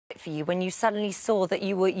for you when you suddenly saw that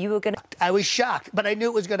you were going to... I was shocked, but I knew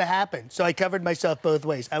it was going to happen, so I covered myself both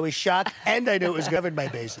ways. I was shocked, and I knew it was covered my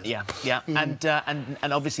bases. Yeah, yeah,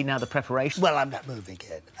 and obviously now the preparation. Well, I'm not moving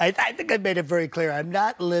in. I think I've made it very clear. I'm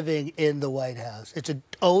not living in the White House. It's an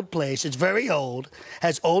old place. It's very old.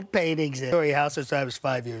 Has old paintings in it. Story house since I was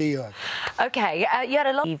 5 years. New York. OK, you had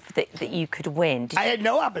a lot that you could win. I had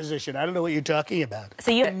no opposition. I don't know what you're talking about.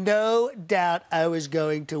 So you... No doubt I was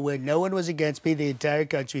going to win. No one was against me. The entire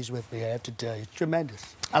country's with me, I have to tell you. It's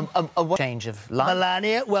tremendous. What change of life?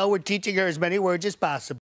 Melania, well, we're teaching her as many words as possible.